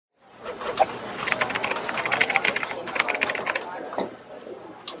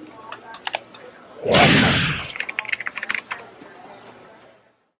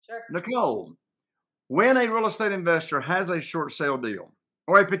Nicole, when a real estate investor has a short sale deal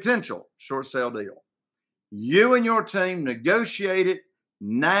or a potential short sale deal, you and your team negotiate it.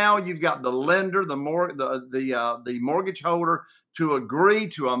 Now you've got the lender, the mortgage holder to agree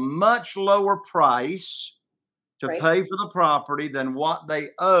to a much lower price to Right. pay for the property than what they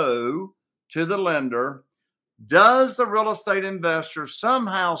owe to the lender. Does the real estate investor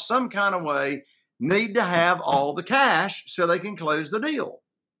somehow, some kind of way, need to have all the cash so they can close the deal?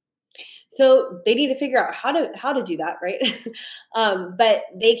 So they need to figure out how to do that, right? But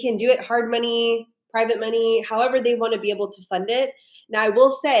they can do it hard money, private money, however they want to be able to fund it. Now, I will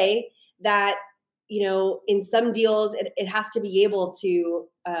say that in some deals, it has to be able to,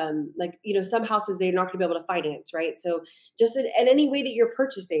 some houses they're not going to be able to finance, right? So just in any way that you're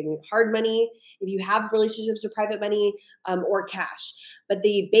purchasing hard money, if you have relationships with private money or cash, but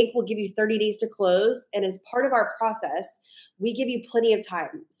the bank will give you 30 days to close. And as part of our process, we give you plenty of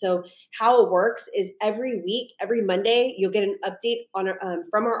time. So how it works is every week, every Monday, you'll get an update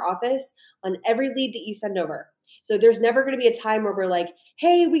from our office on every lead that you send over. So there's never going to be a time where we're like,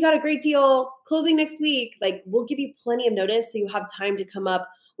 hey, we got a great deal closing next week. Like, we'll give you plenty of notice so you have time to come up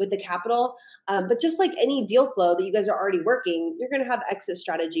with the capital. But just like any deal flow that you guys are already working, you're going to have exit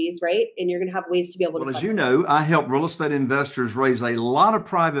strategies, right? And you're going to have ways to be able to. Well, as you know, I help real estate investors raise a lot of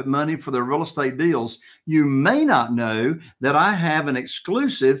private money for their real estate deals. You may not know that I have an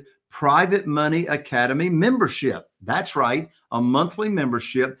exclusive Private Money Academy membership. That's right, a monthly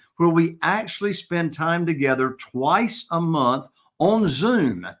membership where we actually spend time together twice a month on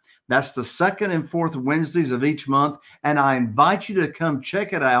Zoom. That's the second and fourth Wednesdays of each month. And I invite you to come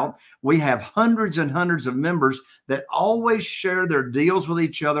check it out. We have hundreds and hundreds of members that always share their deals with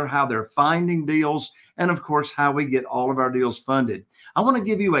each other, how they're finding deals, and of course, how we get all of our deals funded. I want to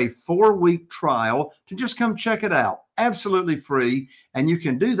give you a 4-week trial to just come check it out. Absolutely free. And you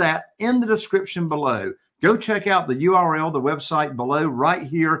can do that in the description below. Go check out the URL, the website below right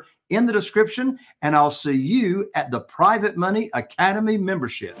here in the description, and I'll see you at the Private Money Academy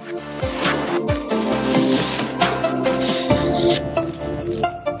membership.